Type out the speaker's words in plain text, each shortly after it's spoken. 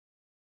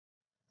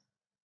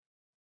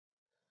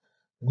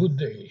Good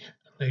day,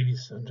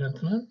 ladies and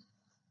gentlemen.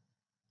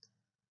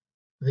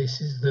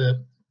 This is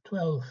the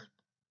 12th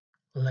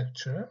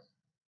lecture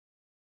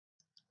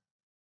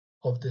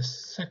of the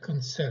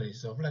second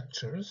series of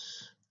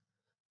lectures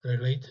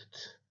related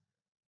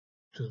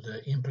to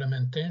the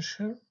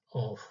implementation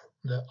of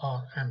the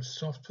RM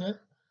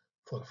software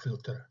for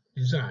filter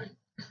design.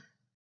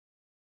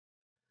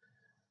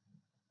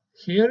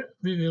 Here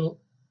we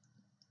will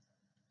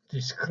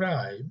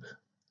describe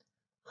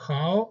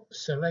how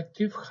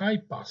selective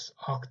high-pass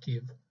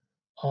active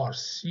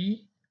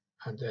RC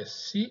and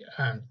SC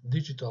and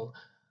digital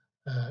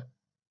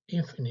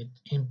infinite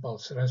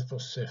impulse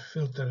responsive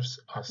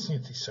filters are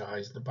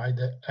synthesized by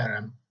the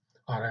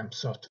RM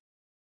software.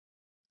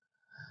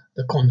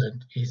 The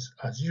content is,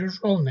 as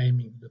usual,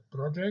 naming the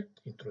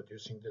project,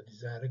 introducing the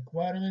design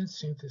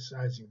requirements,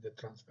 synthesizing the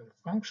transfer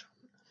function,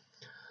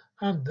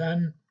 and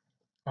then,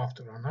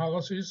 after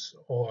analysis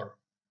or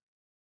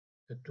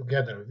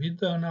together with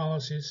the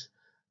analysis,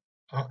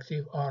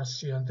 active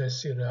RC and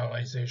SC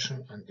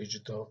realization and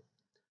digital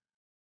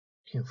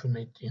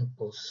infinite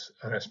impulse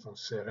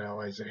response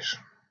realization.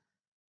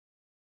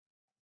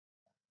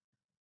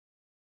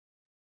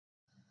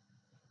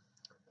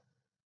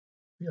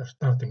 We are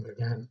starting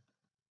again,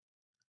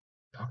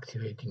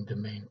 activating the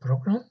main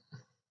program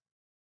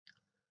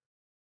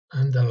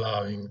and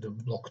allowing the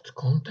blocked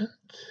content,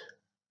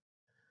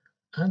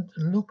 and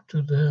look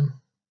to the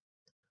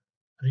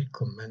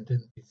recommended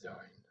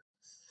design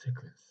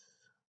sequence.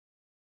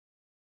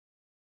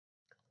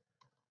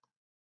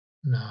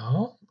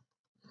 Now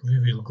we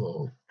will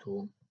go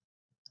to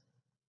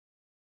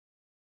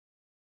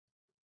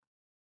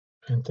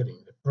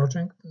entering the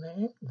project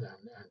name, then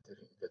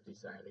entering the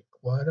design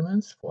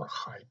requirements for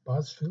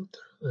high-pass filter,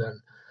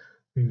 then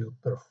we will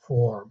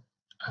perform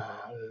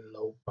a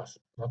low-pass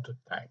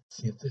prototype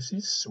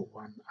synthesis,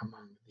 one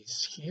among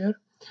these here.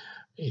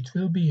 It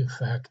will be, in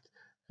fact,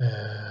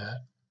 a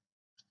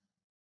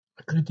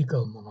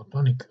critical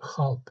monotonic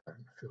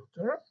Halpern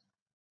filter.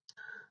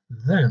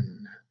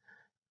 Then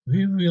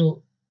we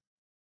will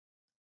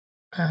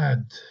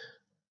add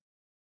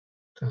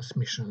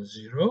transmission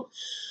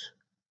zeros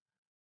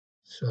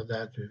so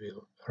that we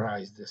will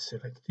raise the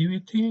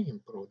selectivity,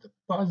 improve the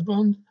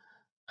passband,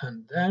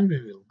 and then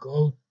we will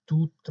go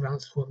to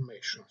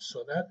transformation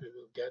so that we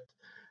will get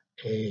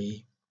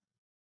a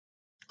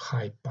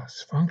high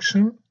pass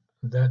function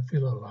that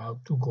will allow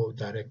to go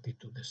directly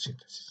to the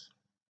synthesis.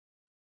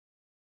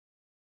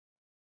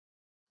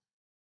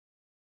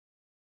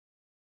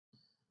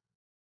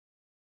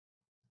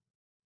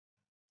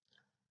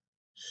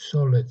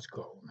 So let's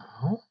go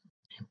now,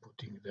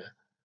 inputting the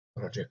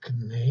project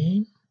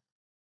name,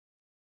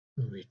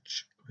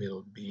 which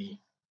will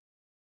be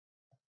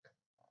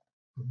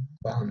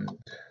band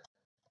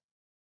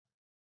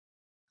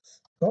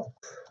stop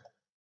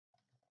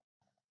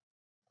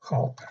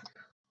Halpern.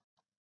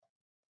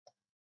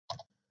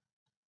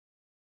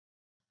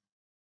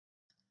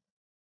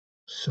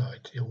 So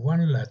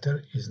one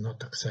letter is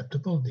not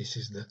acceptable. This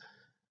is the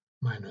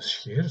minus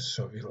here,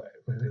 so we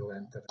will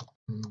enter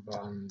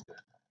band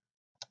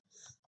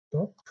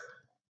stop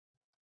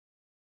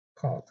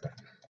Halpern.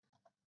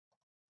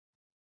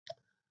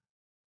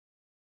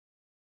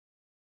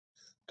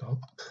 Stop.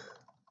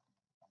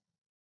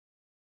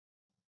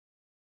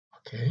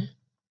 Okay.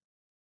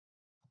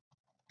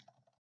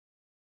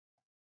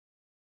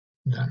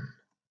 Done.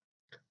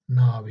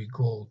 Now we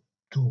go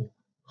to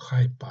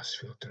high pass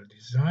filter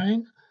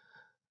design.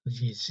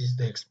 This is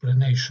the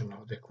explanation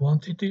of the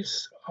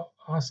quantities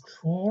asked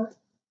for.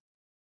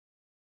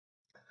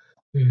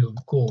 We will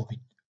go with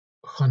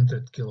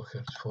 100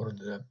 kHz for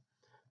the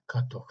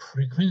cutoff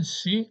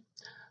frequency,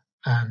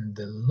 and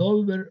the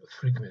lower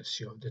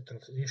frequency of the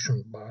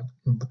transition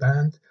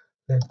band,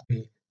 let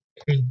be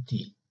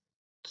 80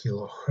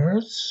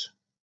 kHz,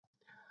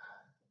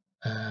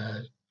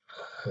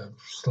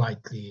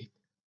 slightly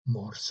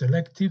more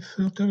selective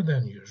filter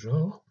than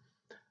usual.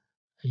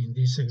 In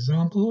these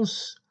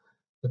examples,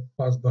 the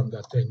passband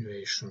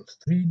attenuation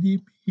 3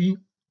 dB,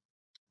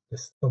 the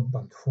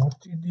stopband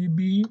 40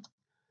 dB,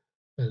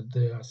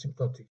 the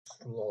asymptotic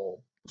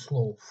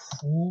slow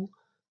full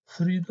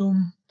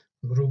freedom,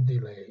 group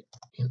delay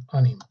in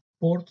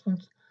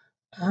unimportant,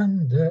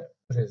 and the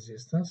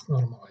resistance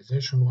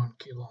normalization 1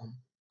 kilo ohm.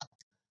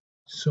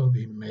 So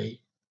we may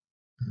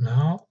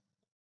now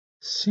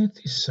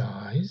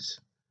synthesize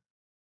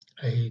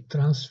a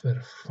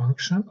transfer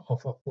function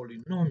of a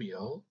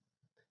polynomial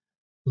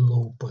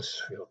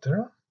low-pass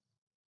filter.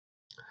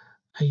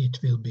 It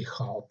will be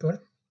Halpern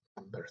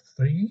number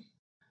 3,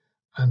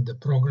 and the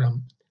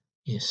program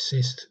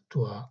insists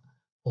to an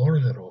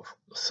order of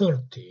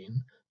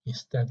 13.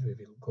 Instead, we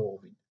will go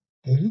with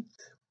 8.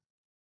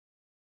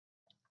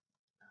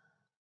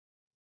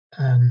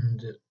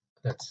 And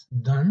that's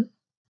done.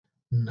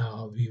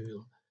 Now we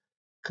will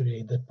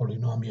create the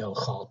polynomial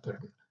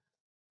Halpern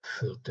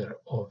filter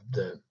of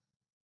the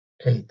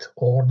 8th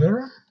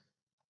order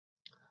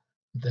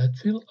that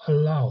will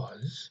allow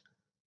us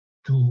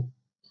to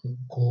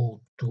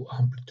go to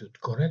amplitude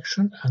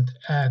correction and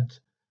add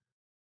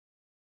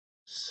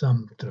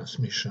some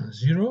transmission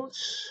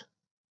zeros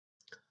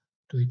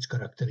to its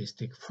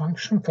characteristic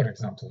function, for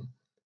example,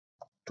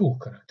 two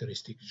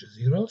characteristic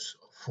zeros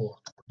of fourth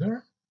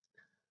order.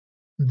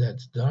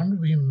 That's done,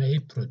 we may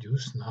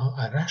produce now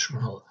a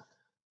rational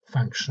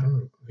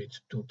function with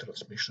two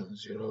transmission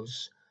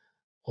zeros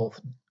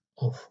of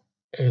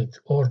eighth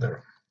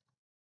order.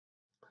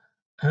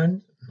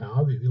 And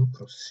now we will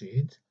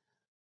proceed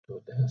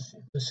to the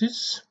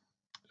synthesis,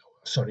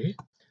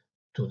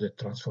 to the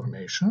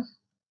transformation,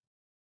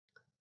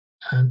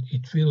 and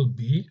it will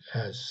be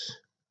as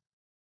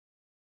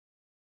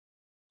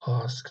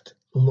asked,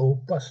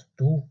 low pass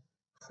to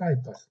high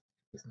pass.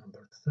 Is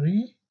number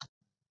 3.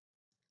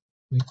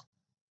 We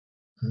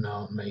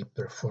now may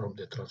perform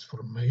the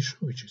transformation,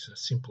 which is a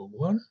simple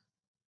one.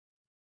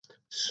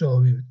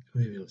 So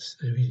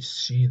we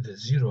see the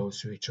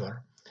zeros which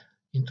are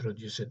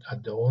introduced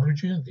at the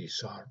origin.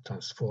 These are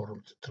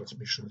transformed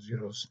transmission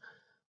zeros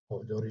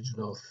of the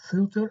original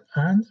filter,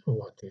 and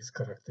what is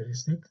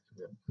characteristic,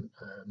 the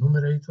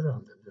numerator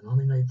and the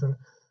denominator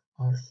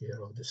are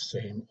here of the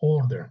same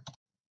order.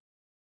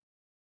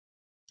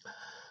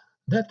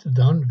 That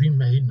done, we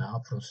may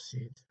now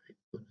proceed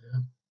with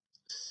the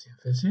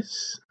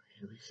synthesis.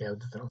 We have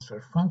the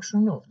transfer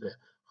function of the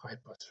high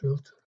pass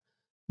filter.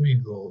 We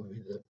go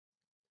with the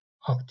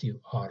active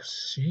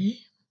RC.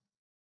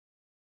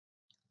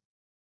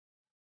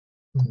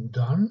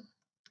 Done.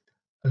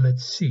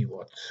 Let's see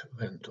what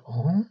went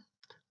on.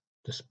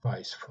 The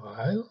SPICE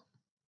file.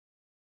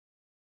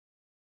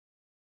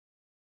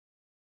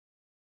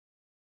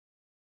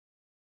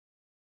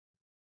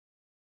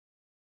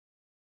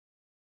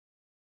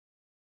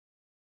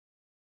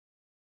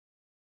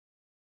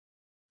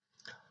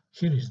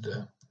 Here is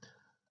the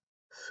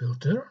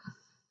filter,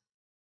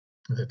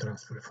 the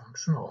transfer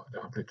function of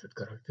the amplitude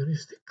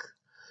characteristic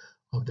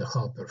of the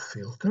Halper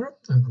filter,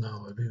 and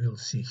now we will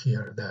see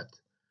here that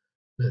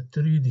the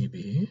 3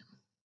 dB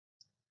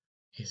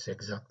is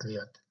exactly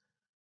at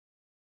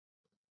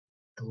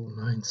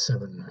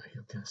 297,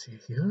 you can see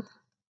here,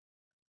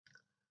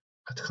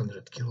 at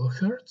 100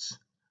 kilohertz,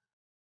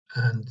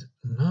 and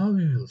now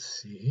we will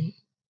see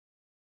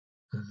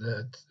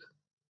that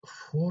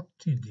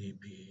 40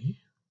 dB,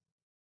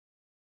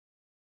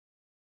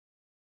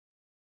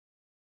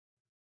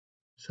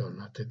 so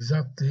not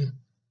exactly,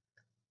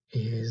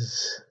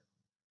 is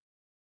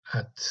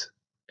at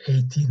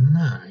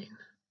 89,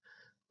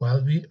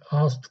 while we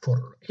asked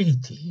for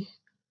 80.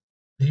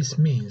 This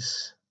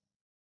means,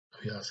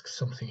 we ask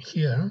something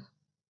here,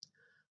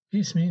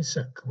 this means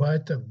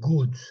quite a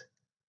good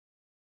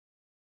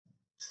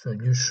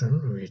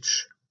solution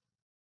which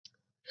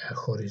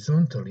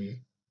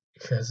horizontally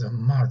has a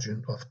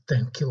margin of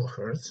 10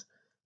 kilohertz,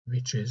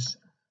 which is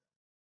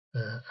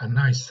a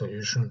nice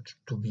solution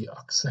to be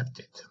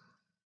accepted.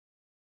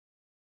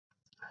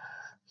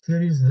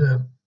 Here is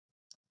the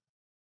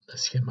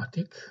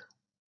schematic.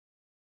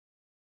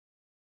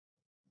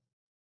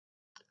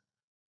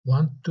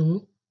 1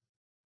 to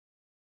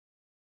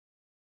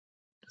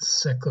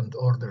second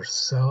order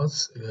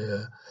cells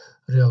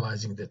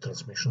realizing the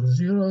transmission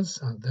zeros,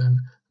 and then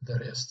the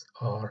rest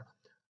are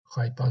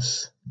high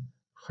pass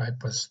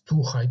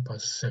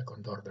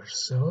second order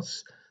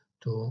cells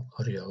to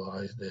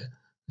realize the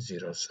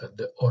zeros at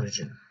the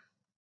origin.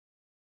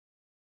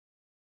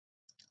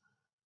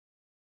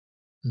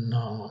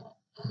 Now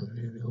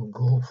we will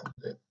go for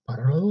the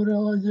parallel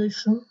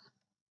realization,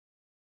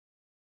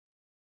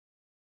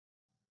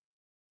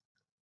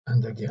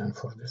 and again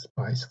for the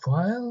SPICE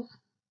file.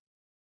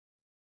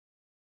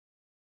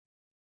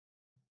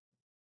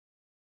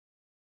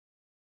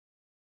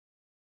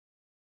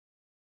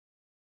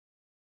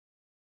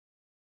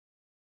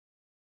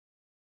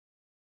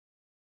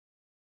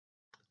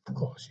 Of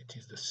course, it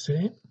is the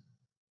same,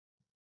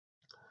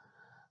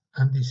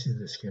 and this is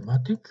the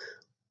schematic.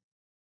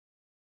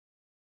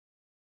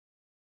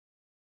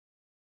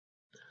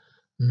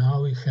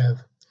 Now we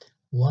have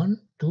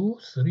 1, 2,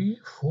 3,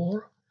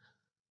 4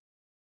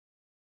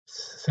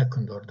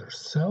 second order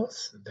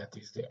cells, that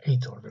is the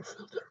 8th order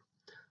filter,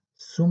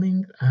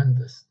 summing and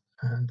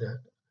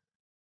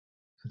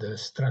the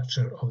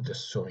structure of the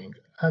summing.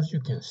 As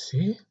you can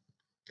see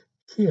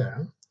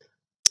here,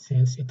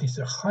 since it is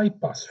a high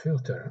pass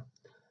filter,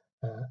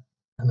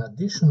 an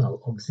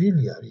additional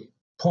auxiliary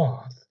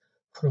path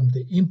from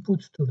the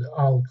input to the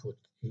output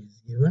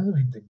is given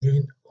with the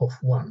gain of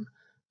 1.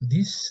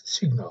 This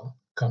signal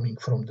coming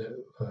from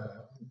the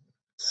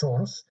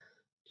source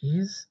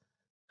is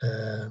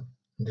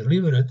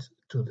delivered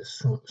to the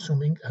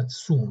summing and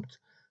summed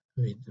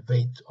with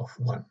weight of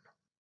 1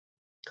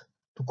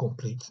 to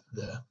complete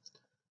the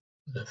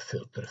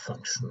filter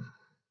function.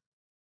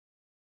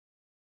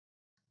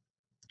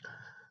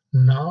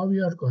 Now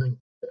we are going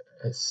to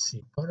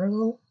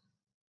RC-parallel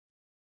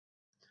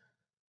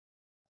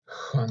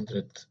 10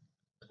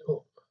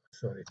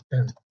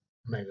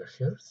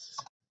 megahertz,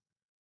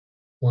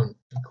 1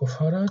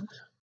 picofarad,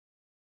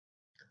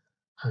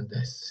 and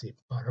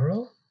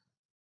RC-parallel.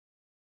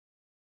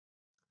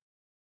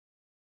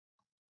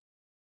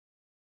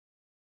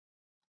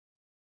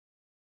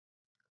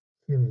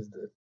 Here is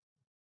the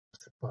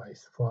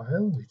spice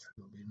file, which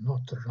will be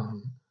not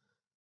run,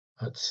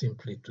 but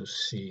simply to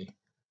see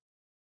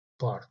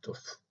part of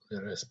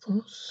the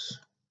response.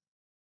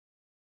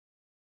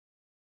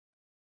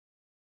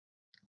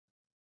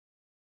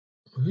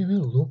 We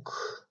will look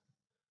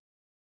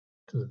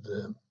to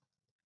the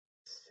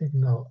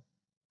signal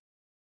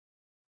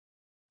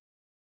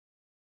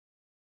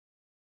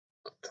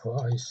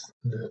twice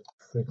the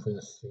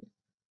frequency,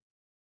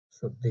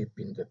 so deep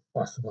in the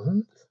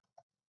passband,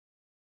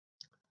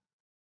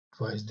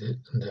 twice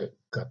the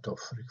cutoff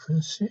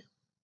frequency,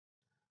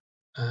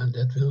 and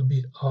that will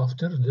be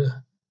after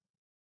the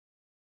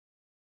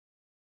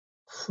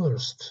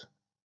first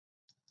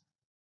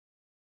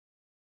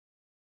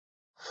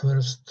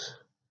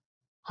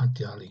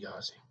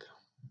anti-aliasing.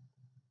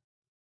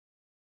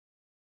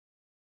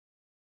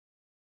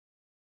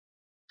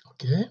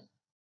 Okay,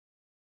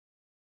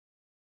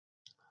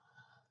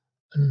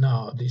 and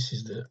now this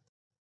is the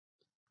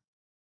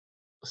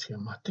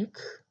schematic.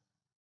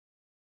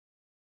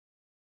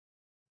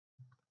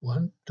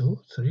 1, 2,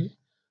 3,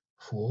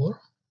 4,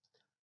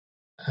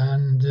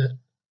 and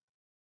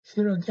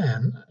here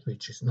again,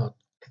 which is not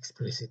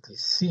explicitly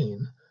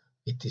seen,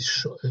 it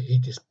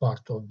is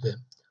part of the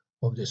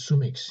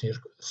summing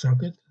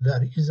circuit.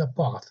 There is a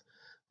path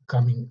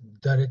coming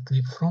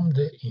directly from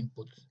the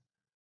input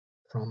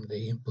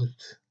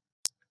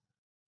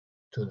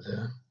to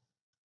the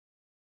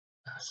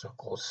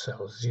so-called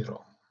cell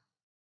 0.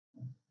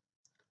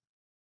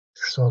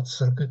 Short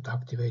circuit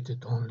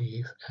activated only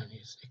if n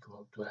is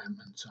equal to m,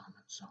 and so on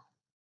and so on.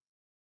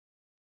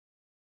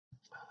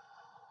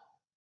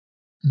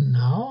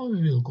 Now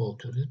we will go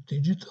to the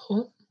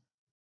digital.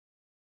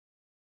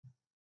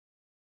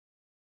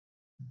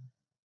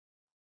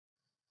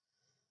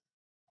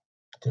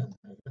 10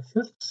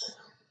 megahertz.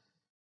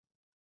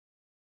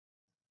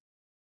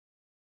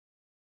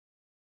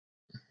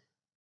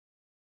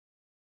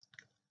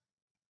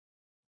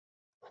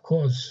 Of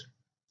course,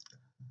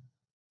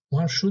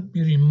 one should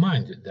be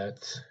reminded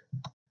that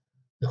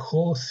the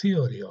whole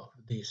theory of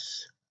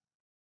this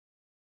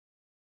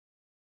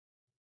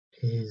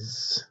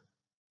is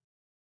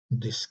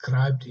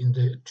described in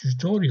the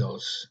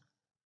tutorials,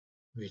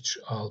 which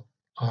are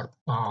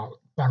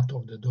part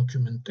of the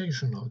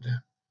documentation of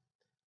the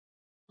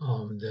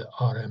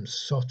RM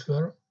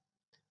software.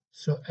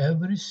 So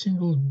every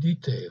single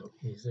detail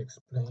is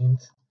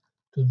explained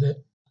to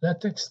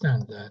that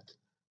extent that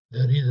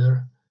the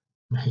reader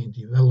may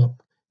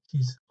develop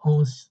his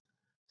own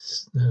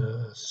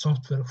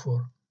software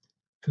for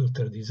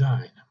filter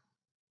design.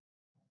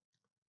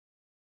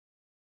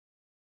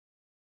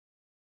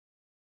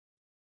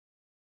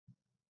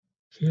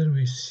 Here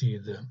we see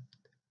the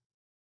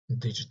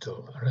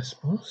digital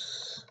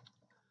response.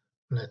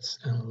 Let's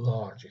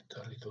enlarge it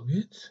a little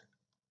bit.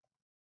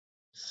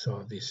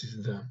 So this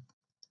is the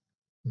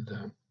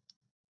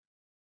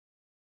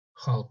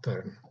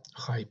Halpern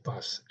high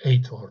pass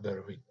 8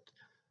 order with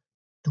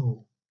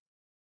 2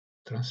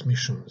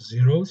 transmission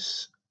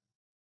zeros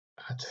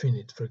at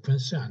finite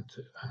frequency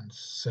and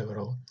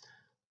several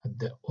at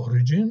the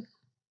origin.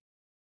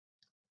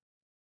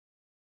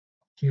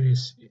 Here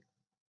is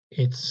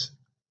its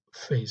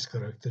phase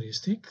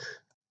characteristic.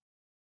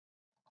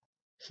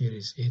 Here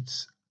is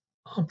its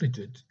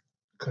amplitude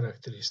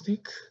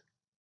characteristic.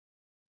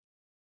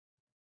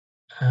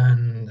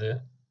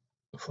 And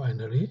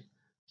finally,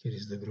 here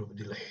is the group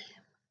delay.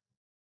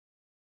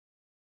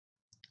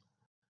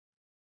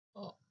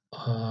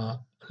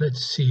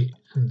 Let's see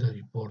the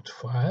report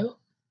file.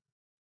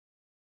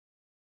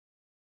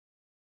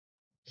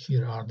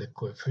 Here are the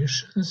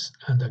coefficients,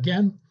 and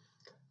again,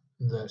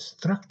 the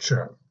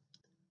structure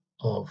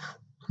of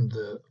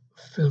the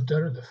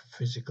filter, the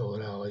physical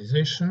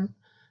realization,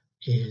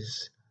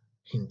 is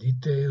in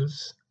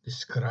details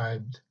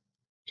described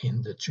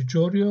in the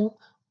tutorial,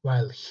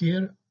 while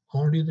here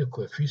only the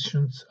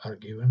coefficients are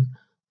given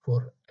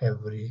for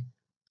every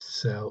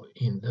cell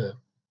in the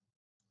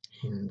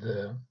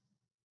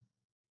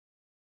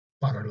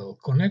parallel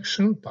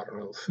connection,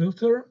 parallel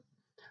filter,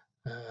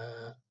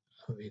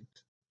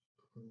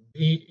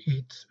 be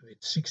it with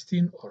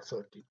 16 or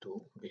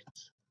 32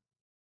 bits.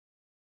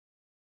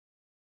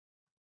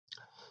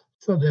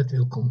 So that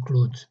will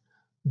conclude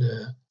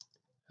the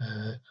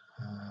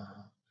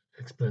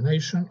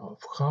explanation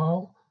of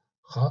how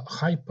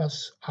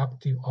high-pass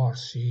active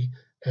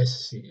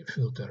RC-SC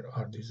filter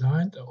are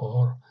designed,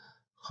 or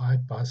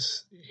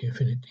high-pass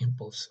infinite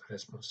impulse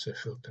response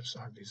filters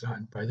are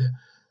designed by the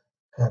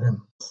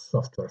RM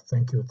software.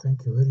 Thank you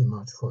very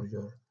much for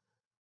your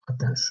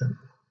attention.